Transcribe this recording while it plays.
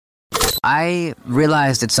I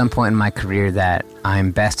realized at some point in my career that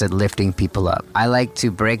I'm best at lifting people up. I like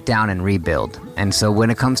to break down and rebuild. And so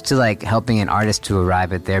when it comes to like helping an artist to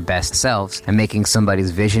arrive at their best selves and making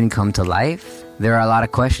somebody's vision come to life, there are a lot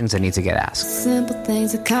of questions that need to get asked. Simple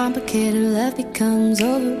things are complicated, love becomes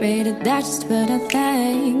overrated. That's just what I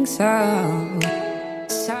think so.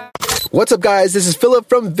 What's up, guys? This is Philip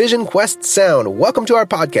from Vision Quest Sound. Welcome to our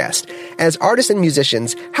podcast. As artists and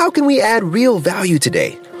musicians, how can we add real value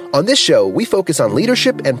today? On this show, we focus on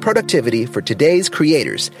leadership and productivity for today's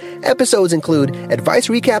creators. Episodes include advice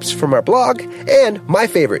recaps from our blog and, my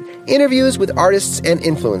favorite, interviews with artists and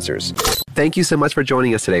influencers. Thank you so much for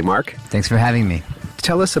joining us today, Mark. Thanks for having me.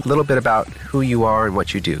 Tell us a little bit about who you are and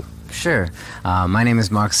what you do. Sure. My name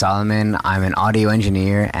is Mark Solomon. I'm an audio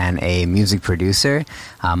engineer and a music producer,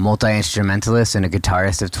 multi-instrumentalist and a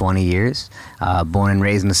guitarist of 20 years. Born and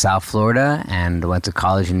raised in South Florida and went to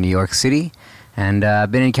college in New York City. And I've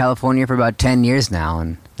been in California for about 10 years now,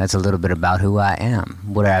 and that's a little bit about who I am,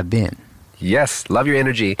 what I've been. Yes, love your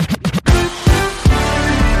energy.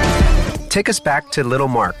 Take us back to little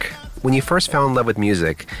Mark. When you first fell in love with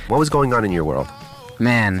music, what was going on in your world?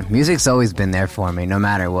 Man, music's always been there for me, no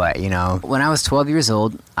matter what, you know. When I was 12 years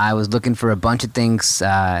old, I was looking for a bunch of things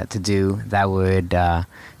to do that would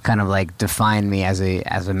kind of like define me as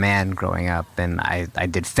a man growing up. And I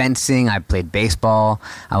did fencing, I played baseball,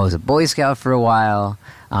 I was a Boy Scout for a while,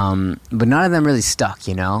 but none of them really stuck,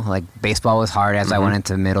 you know. Like baseball was hard as I went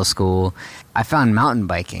into middle school. I found mountain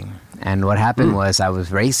biking, and what happened was I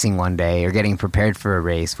was racing one day or getting prepared for a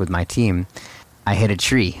race with my team. I hit a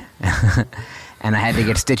tree. And I had to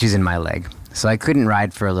get stitches in my leg. So I couldn't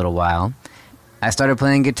ride for a little while. I started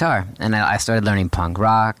playing guitar, and I started learning punk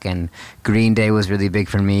rock, and Green Day was really big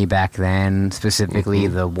for me back then, specifically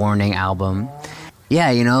the Warning album. Yeah,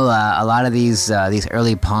 you know, a lot of these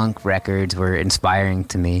early punk records were inspiring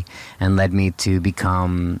to me and led me to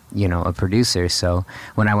become, you know, a producer. So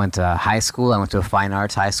when I went to high school, I went to a fine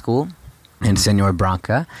arts high school. And Senor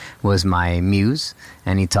Branca was my muse,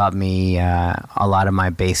 and he taught me a lot of my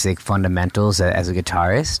basic fundamentals as a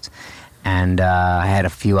guitarist. And I had a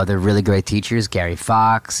few other really great teachers, Gary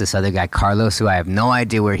Fox, this other guy, Carlos, who I have no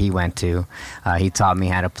idea where he went to. He taught me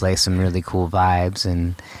how to play some really cool vibes.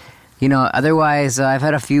 And, you know, otherwise, I've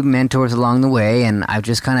had a few mentors along the way, and I've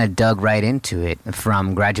just kind of dug right into it.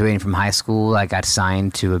 From graduating from high school, I got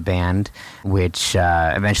signed to a band, which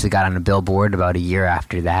eventually got on a Billboard about a year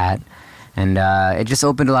after that. And it just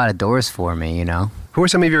opened a lot of doors for me, you know. Who are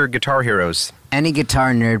some of your guitar heroes? Any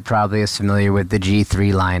guitar nerd probably is familiar with the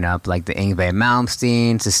G3 lineup, like the Yngwie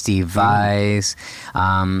Malmsteen, to Steve Vai.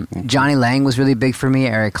 Johnny Lang was really big for me,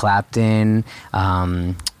 Eric Clapton,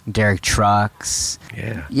 Derek Trucks.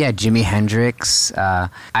 Yeah, Jimi Hendrix.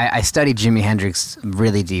 I studied Jimi Hendrix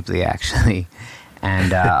really deeply, actually.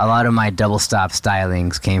 And a lot of my double stop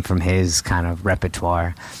stylings came from his kind of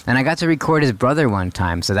repertoire. And I got to record his brother one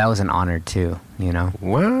time, so that was an honor too, you know.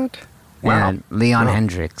 What? Wow. And Leon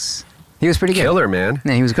Hendrix. He was pretty good. Killer, man.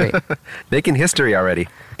 Yeah, he was great. Making history already.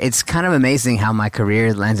 It's kind of amazing how my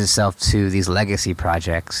career lends itself to these legacy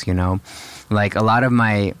projects, you know. Like a lot of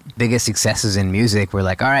my biggest successes in music were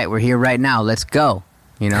like, all right, we're here right now, let's go.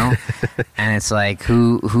 You know, and it's like,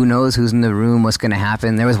 who knows who's in the room, what's going to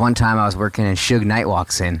happen. There was one time I was working and Suge Knight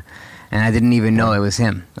walks in, and I didn't even know it was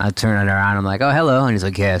him. I turned it around, I'm like, oh, hello. And he's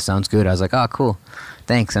like, yeah, sounds good. I was like, oh, cool,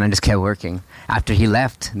 thanks. And I just kept working. After he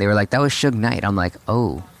left, they were like, that was Suge Knight. I'm like,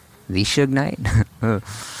 oh, the Suge Knight?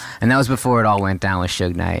 And that was before it all went down with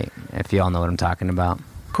Suge Knight, if you all know what I'm talking about.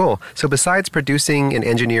 Cool. So besides producing and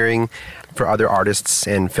engineering for other artists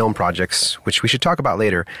and film projects, which we should talk about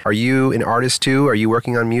later, are you an artist too? Are you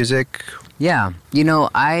working on music? Yeah. You know,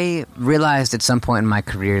 I realized at some point in my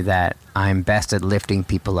career that I'm best at lifting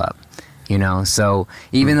people up, you know? So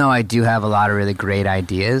even though I do have a lot of really great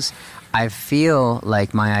ideas, I feel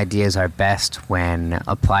like my ideas are best when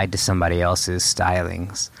applied to somebody else's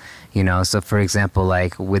stylings. You know, so for example,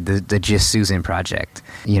 like with the Just Susan project,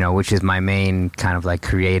 you know, which is my main kind of like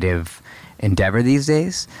creative endeavor these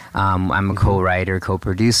days. I'm a co-writer,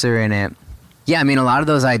 co-producer in it. Yeah, I mean, a lot of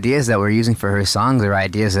those ideas that we're using for her songs are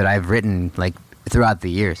ideas that I've written like throughout the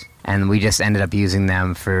years. And we just ended up using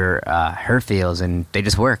them for her feels, and they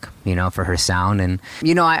just work, you know, for her sound. And,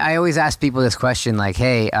 you know, I always ask people this question, like,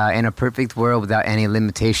 hey, in a perfect world without any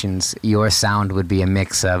limitations, your sound would be a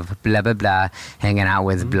mix of blah, blah, blah, hanging out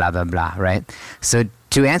with blah, blah, blah, right? So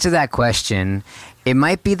to answer that question, it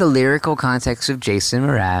might be the lyrical context of Jason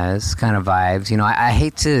Mraz kind of vibes. You know, I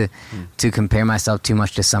hate to compare myself too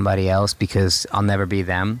much to somebody else because I'll never be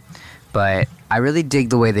them. But I really dig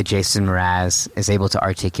the way that Jason Mraz is able to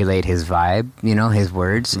articulate his vibe, his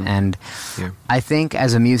words. And I think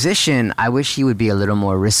as a musician, I wish he would be a little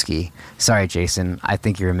more risky. Sorry, Jason, I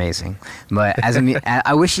think you're amazing. But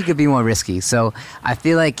I wish he could be more risky. So I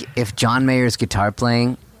feel like if John Mayer's guitar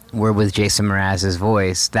playing were with Jason Mraz's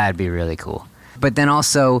voice, that'd be really cool. But then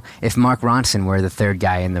also, if Mark Ronson were the third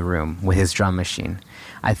guy in the room with his drum machine,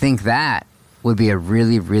 I think that would be a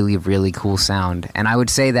really, really, really cool sound. And I would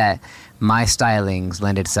say that my stylings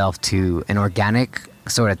lend itself to an organic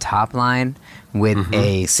sort of top line with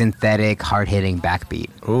a synthetic, hard-hitting backbeat.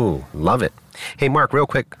 Ooh, love it. Hey, Mark, real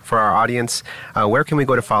quick for our audience, where can we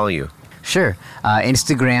go to follow you? Sure.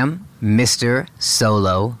 Instagram, Mr.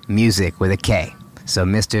 Solo Music with a K. So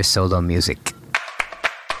Mr. Solo Music.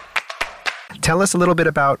 Tell us a little bit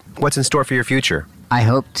about what's in store for your future. I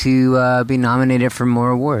hope to be nominated for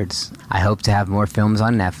more awards. I hope to have more films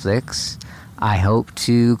on Netflix. I hope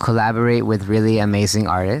to collaborate with really amazing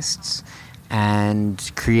artists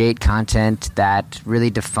and create content that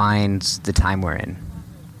really defines the time we're in.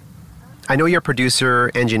 I know you're a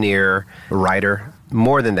producer, engineer, writer.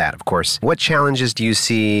 More than that, of course. What challenges do you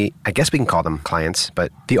see, I guess we can call them clients,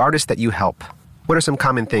 but the artists that you help? What are some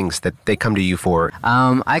common things that they come to you for?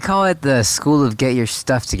 I call it the school of get your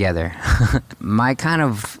stuff together. My kind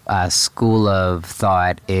of school of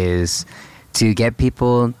thought is to get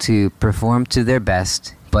people to perform to their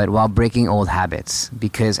best, but while breaking old habits.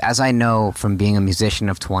 Because as I know from being a musician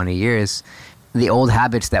of 20 years, the old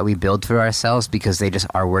habits that we build for ourselves because they just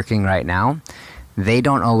are working right now, they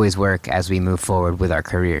don't always work as we move forward with our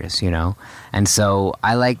careers, And so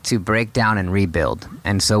I like to break down and rebuild.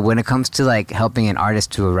 And so when it comes to like helping an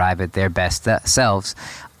artist to arrive at their best selves,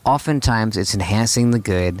 oftentimes it's enhancing the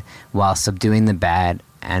good while subduing the bad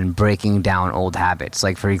and breaking down old habits.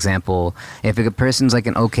 Like, for example, if a person's like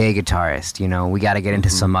an okay guitarist, we got to get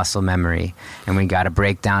into some muscle memory and we got to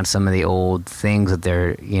break down some of the old things that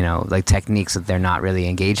they're, like techniques that they're not really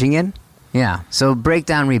engaging in. Yeah, so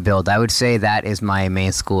breakdown, rebuild. I would say that is my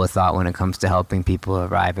main school of thought when it comes to helping people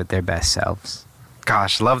arrive at their best selves.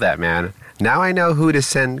 Gosh, love that, man. Now I know who to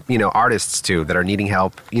send, artists to that are needing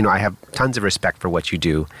help. I have tons of respect for what you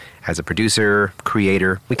do as a producer,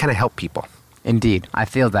 creator. We kind of help people. Indeed, I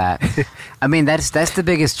feel that. I mean, that's the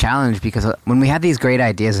biggest challenge because when we have these great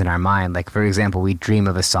ideas in our mind, like, for example, we dream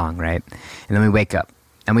of a song, right? And then we wake up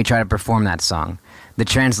and we try to perform that song. The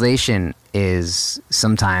translation is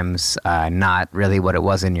sometimes not really what it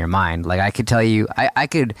was in your mind. Like, I could tell you, I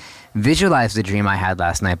could visualize the dream I had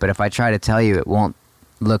last night, but if I try to tell you, it won't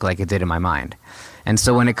look like it did in my mind. And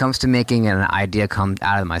so when it comes to making an idea come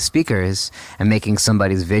out of my speakers and making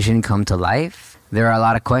somebody's vision come to life, there are a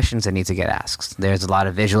lot of questions that need to get asked. There's a lot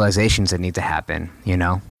of visualizations that need to happen,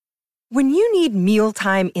 When you need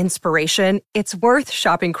mealtime inspiration, it's worth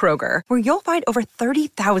shopping Kroger, where you'll find over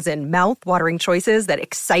 30,000 mouth-watering choices that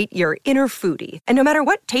excite your inner foodie. And no matter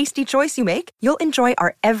what tasty choice you make, you'll enjoy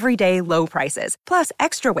our everyday low prices, plus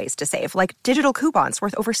extra ways to save, like digital coupons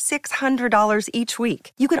worth over $600 each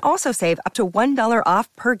week. You can also save up to $1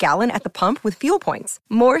 off per gallon at the pump with fuel points.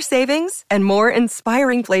 More savings and more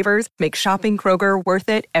inspiring flavors make shopping Kroger worth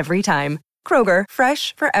it every time. Kroger,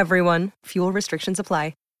 fresh for everyone. Fuel restrictions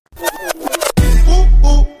apply.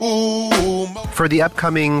 For the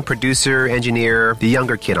upcoming producer, engineer, the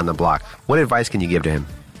younger kid on the block, what advice can you give to him?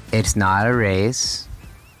 It's not a race.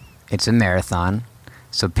 It's a marathon.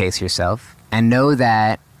 So pace yourself. And know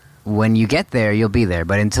that when you get there, you'll be there.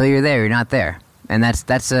 But until you're there, you're not there. And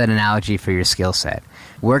that's an analogy for your skill set.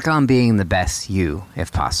 Work on being the best you,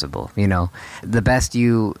 if possible. The best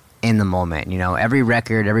you in the moment. Every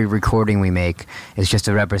record, every recording we make is just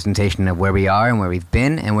a representation of where we are and where we've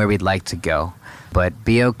been and where we'd like to go. But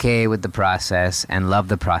be okay with the process and love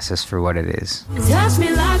the process for what it is. Touch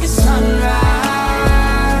me like a sunrise,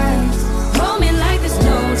 hold me like there's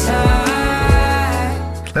no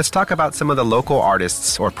time. Let's talk about some of the local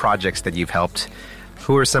artists or projects that you've helped.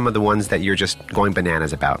 Who are some of the ones that you're just going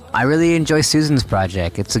bananas about? I really enjoy Susan's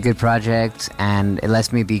project. It's a good project and it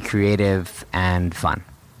lets me be creative and fun.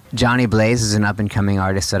 Johnny Blaze is an up-and-coming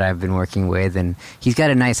artist that I've been working with, and he's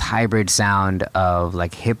got a nice hybrid sound of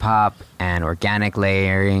like hip-hop and organic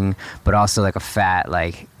layering, but also like a fat,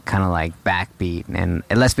 like kind of like backbeat, and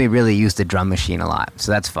it lets me really use the drum machine a lot,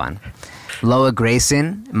 so that's fun. Loa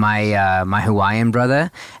Grayson, my Hawaiian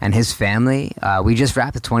brother, and his family, we just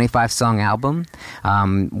wrapped a 25-song album,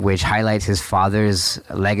 which highlights his father's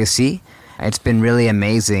legacy. It's been really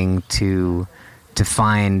amazing to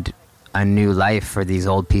find a new life for these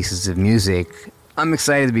old pieces of music. I'm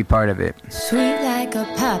excited to be part of it. Sweet like like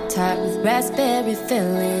a Pop-Tart with raspberry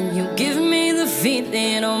filling. You give me the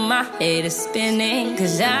feeling on my head is spinning.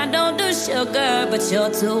 Cause I don't do sugar, but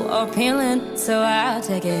you're too appealing. So I'll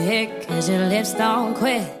take a hit, cause your lips don't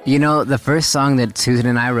quit. You know, the first song that Susan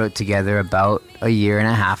and I wrote together about a year and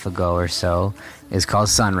a half ago or so is called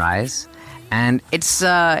Sunrise. And it's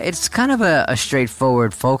kind of a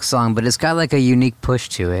straightforward folk song, but it's got like a unique push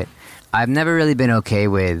to it. I've never really been okay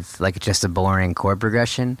with like just a boring chord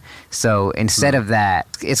progression. So instead of that,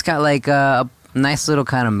 it's got like a nice little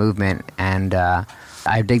kind of movement, and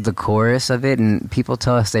I dig the chorus of it, and people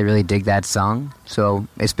tell us they really dig that song. So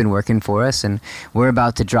it's been working for us, and we're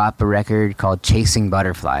about to drop a record called Chasing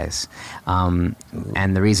Butterflies. And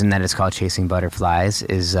the reason that it's called Chasing Butterflies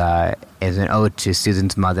is an ode to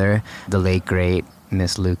Susan's mother, the late great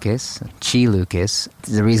Miss Lucas, Chi Lucas.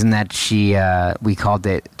 The reason that we called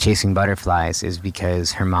it Chasing Butterflies is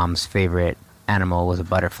because her mom's favorite animal was a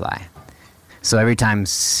butterfly. So every time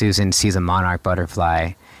Susan sees a monarch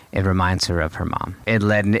butterfly, it reminds her of her mom. It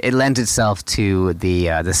lends itself to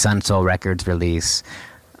the Sun Soul Records release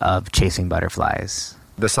of Chasing Butterflies.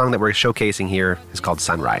 The song that we're showcasing here is called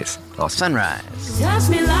Sunrise. Awesome. Sunrise. Touch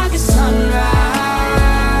me like a sunrise.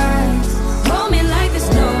 Hold me like there's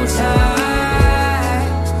no time.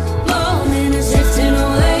 Moment is drifting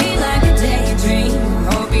away like a daydream.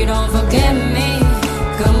 Hope you don't forget me.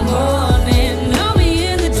 Come on and know me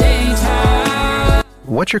in the daytime.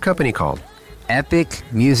 What's your company called? Epic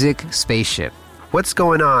Music Spaceship. What's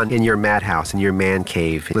going on in your madhouse, in your man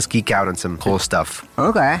cave? Let's geek out on some cool stuff.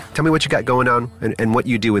 Okay. Tell me what you got going on and what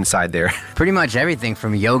you do inside there. Pretty much everything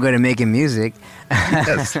from yoga to making music.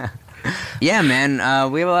 Yes. Yeah,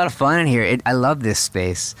 man. We have a lot of fun in here. I love this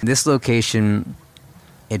space. This location,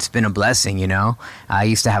 it's been a blessing, you know? I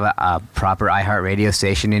used to have a proper iHeart radio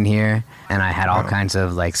station in here, and I had all kinds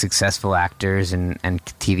of like successful actors and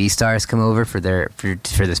TV stars come over for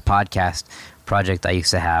this podcast project I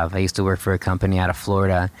used to have. I used to work for a company out of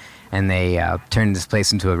Florida, and they turned this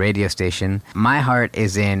place into a radio station. My heart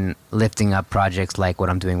is in lifting up projects like what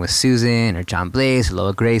I'm doing with Susan or John Blaze or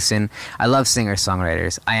Loa Grayson. I love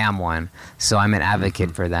singer-songwriters. I am one, so I'm an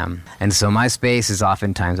advocate for them. And so my space is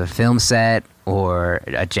oftentimes a film set or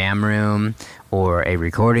a jam room or a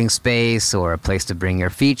recording space or a place to bring your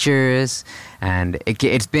features. And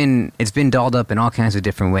it's been dolled up in all kinds of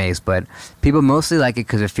different ways, but people mostly like it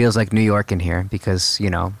because it feels like New York in here because, you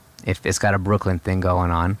know, if it's got a Brooklyn thing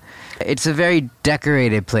going on. It's a very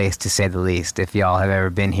decorated place, to say the least. If y'all have ever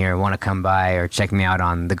been here and want to come by or check me out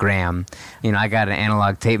on the gram, you know, I got an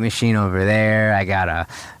analog tape machine over there. I got a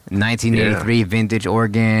 1983 vintage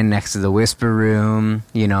organ next to the whisper room.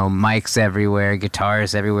 You know, mics everywhere,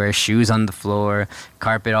 guitars everywhere, shoes on the floor,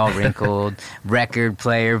 carpet all wrinkled, record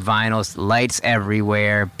player, vinyls, lights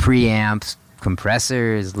everywhere, preamps,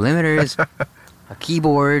 compressors, limiters.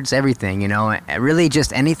 Keyboards, everything, you know, really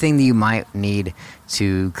just anything that you might need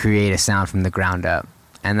to create a sound from the ground up.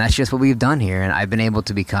 And that's just what we've done here, and I've been able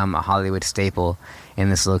to become a Hollywood staple in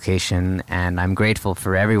this location, and I'm grateful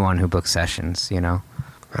for everyone who books sessions, you know.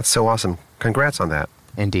 That's so awesome. Congrats on that.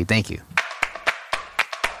 Indeed, thank you.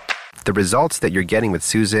 The results that you're getting with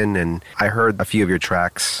Susan, and I heard a few of your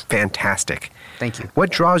tracks, fantastic. Thank you. What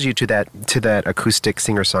draws you to that acoustic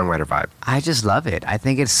singer-songwriter vibe? I just love it. I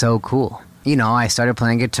think it's so cool. You know, I started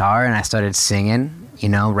playing guitar and I started singing, you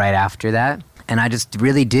know, right after that. And I just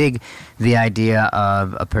really dig the idea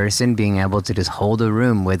of a person being able to just hold a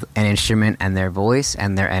room with an instrument and their voice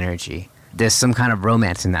and their energy. There's some kind of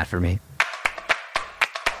romance in that for me.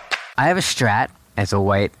 I have a Strat. It's a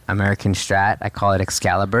white American Strat. I call it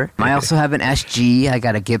Excalibur. I also have an SG. I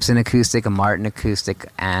got a Gibson acoustic, a Martin acoustic,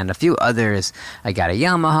 and a few others. I got a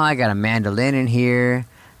Yamaha. I got a mandolin in here.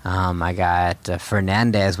 I got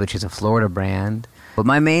Fernandez, which is a Florida brand. But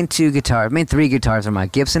my main three guitars are my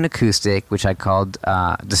Gibson acoustic, which I called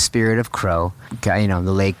the Spirit of Crow. You know,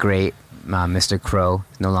 the late great Mr. Crow,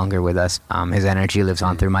 no longer with us. His energy lives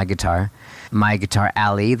on through my guitar. My guitar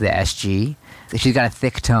Allie, the SG. She's got a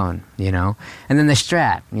thick tone, you know. And then the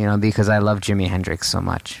Strat, you know, because I love Jimi Hendrix so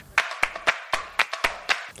much.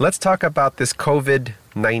 Let's talk about this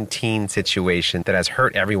COVID-19 situation that has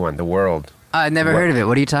hurt everyone, the world. I've never heard of it.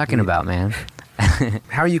 What are you talking about, man?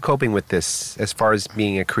 How are you coping with this as far as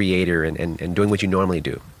being a creator and doing what you normally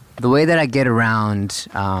do? The way that I get around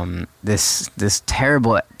this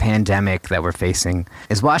terrible pandemic that we're facing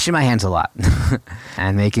is washing my hands a lot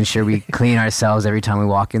and making sure we clean ourselves every time we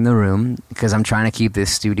walk in the room, because I'm trying to keep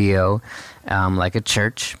this studio like a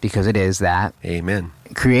church, because it is that. Amen.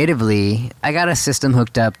 creatively, I got a system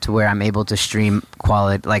hooked up to where I'm able to stream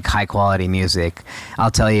high quality music.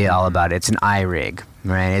 I'll tell you all about it. It's an iRig,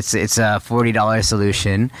 right? It's a $40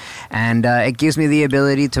 solution, and it gives me the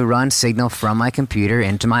ability to run signal from my computer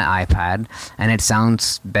into my iPad, and it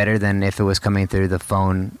sounds better than if it was coming through the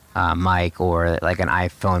phone mic or like an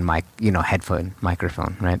iPhone mic, headphone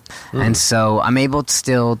microphone, right? And so I'm able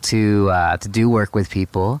to do work with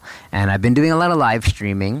people, and I've been doing a lot of live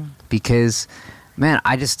streaming because, man,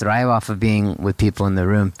 I just thrive off of being with people in the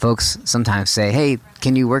room. Folks sometimes say, hey,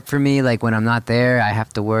 can you work for me? Like when I'm not there, I have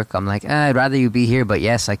to work. I'm like, I'd rather you be here, but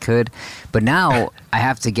yes, I could. But now I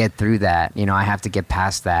have to get through that. I have to get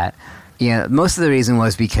past that. Most of the reason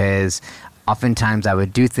was because oftentimes I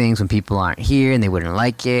would do things when people aren't here and they wouldn't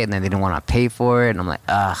like it and then they didn't want to pay for it. And I'm like,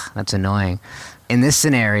 that's annoying. In this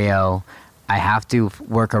scenario, I have to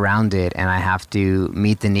work around it and I have to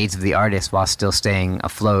meet the needs of the artist while still staying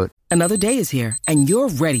afloat. Another day is here, and you're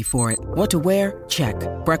ready for it. What to wear? Check.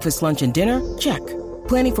 Breakfast, lunch, and dinner? Check.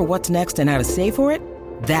 Planning for what's next and how to save for it?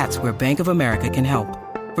 That's where Bank of America can help.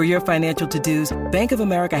 For your financial to-dos, Bank of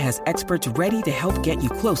America has experts ready to help get you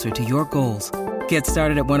closer to your goals. Get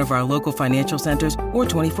started at one of our local financial centers or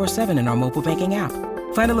 24/7 in our mobile banking app.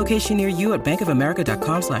 Find a location near you at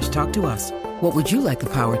bankofamerica.com/talktous. What would you like the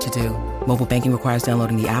power to do? Mobile banking requires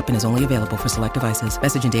downloading the app and is only available for select devices.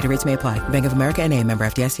 Message and data rates may apply. Bank of America N.A., member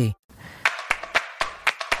FDIC.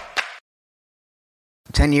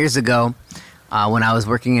 10 years ago, when I was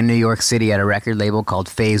working in New York City at a record label called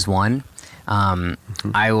Phase One,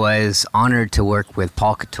 I was honored to work with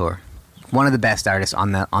Paul Couture, one of the best artists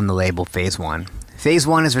on the label Phase One. Phase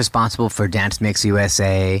One is responsible for Dance Mix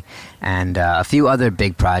USA and a few other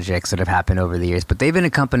big projects that have happened over the years, but they've been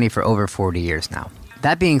a company for over 40 years now.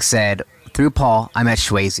 That being said, through Paul, I met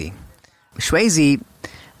Shwayze. Shwayze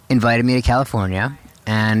invited me to California,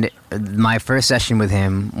 and my first session with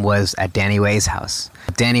him was at Danny Way's house.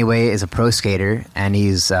 Danny Way is a pro skater, and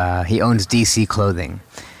he owns DC Clothing.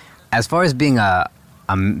 As far as being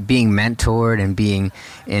being mentored and being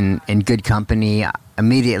in good company,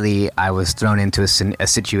 immediately I was thrown into a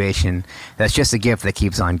situation that's just a gift that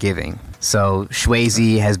keeps on giving. So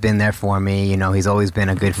Shwayze has been there for me. He's always been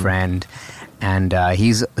a good friend. And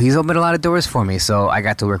he's opened a lot of doors for me. So I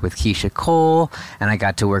got to work with Keisha Cole, and I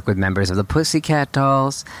got to work with members of the Pussycat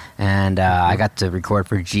Dolls, and I got to record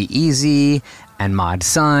for G-Eazy and Mod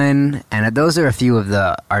Sun. And those are a few of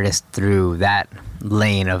the artists through that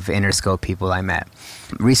lane of Interscope people I met.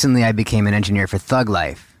 Recently, I became an engineer for Thug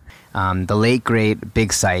Life. The late, great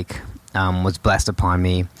Big Psych was blessed upon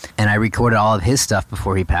me, and I recorded all of his stuff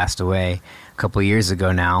before he passed away a couple years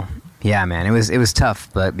ago now. Yeah, man, it was tough,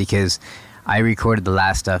 but because I recorded the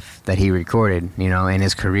last stuff that he recorded, in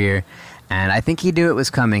his career. And I think he knew it was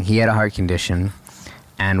coming. He had a heart condition.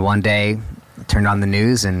 And one day, turned on the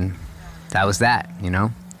news, and that was that,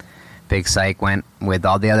 Big Psych went with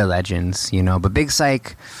all the other legends, But Big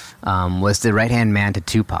Psych was the right-hand man to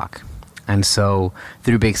Tupac. And so,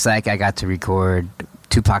 through Big Psych, I got to record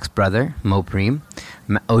Tupac's brother, Mopreme,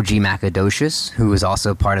 OG Macadocious, who was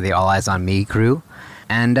also part of the All Eyes on Me crew.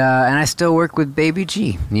 And I still work with Baby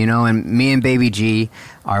G, and me and Baby G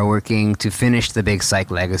are working to finish the Big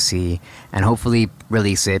Psych legacy and hopefully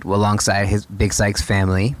release it alongside his Big Psych's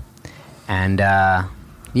family. And,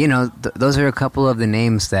 those are a couple of the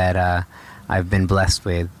names that I've been blessed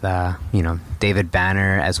with. David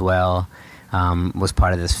Banner as well was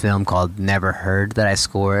part of this film called Never Heard that I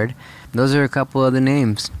scored. Those are a couple of the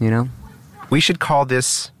names, We should call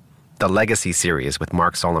this the Legacy series with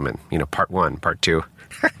Mark Solomon, part 1, part 2.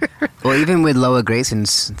 Well, even with Loa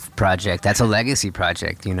Grayson's project, that's a legacy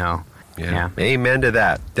project, Yeah. Amen to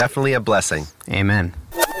that. Definitely a blessing. Amen.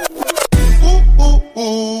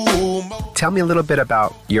 Tell me a little bit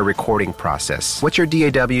about your recording process. What's your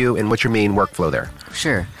DAW and what's your main workflow there?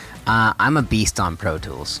 Sure. I'm a beast on Pro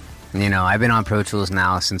Tools. I've been on Pro Tools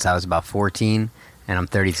now since I was about 14, and I'm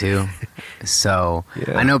 32. So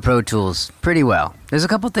yeah. I know Pro Tools pretty well. There's a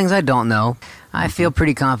couple things I don't know. I feel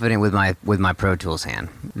pretty confident with my Pro Tools hand.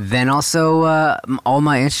 Then also all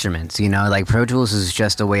my instruments, like Pro Tools is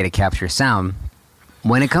just a way to capture sound.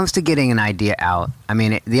 When it comes to getting an idea out,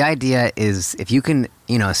 the idea is if you can,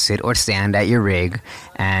 sit or stand at your rig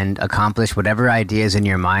and accomplish whatever idea is in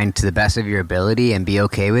your mind to the best of your ability and be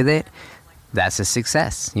okay with it, that's a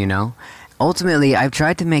success, Ultimately, I've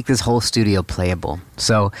tried to make this whole studio playable.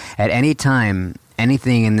 So at any time,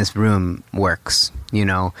 anything in this room works,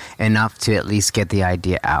 enough to at least get the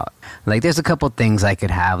idea out. Like, there's a couple things I could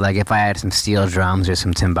have. Like, if I had some steel drums or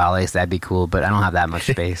some timbales, that'd be cool, but I don't have that much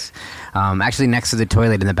space. Actually, next to the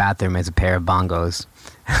toilet in the bathroom is a pair of bongos.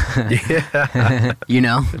 Yeah.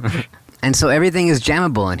 And so everything is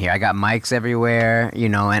jammable in here. I got mics everywhere, you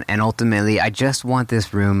know, and ultimately I just want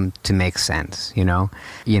this room to make sense, you know?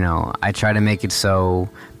 I try to make it so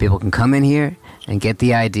people can come in here and get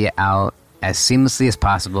the idea out as seamlessly as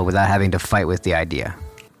possible without having to fight with the idea.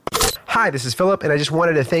 Hi, this is Philip, and I just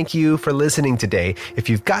wanted to thank you for listening today. If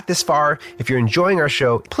you've got this far, if you're enjoying our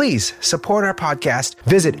show, please support our podcast.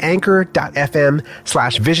 Visit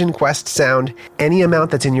anchor.fm/VisionQuestSound. Any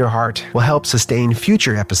amount that's in your heart will help sustain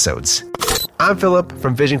future episodes. I'm Philip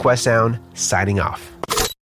from Vision Quest Sound, signing off.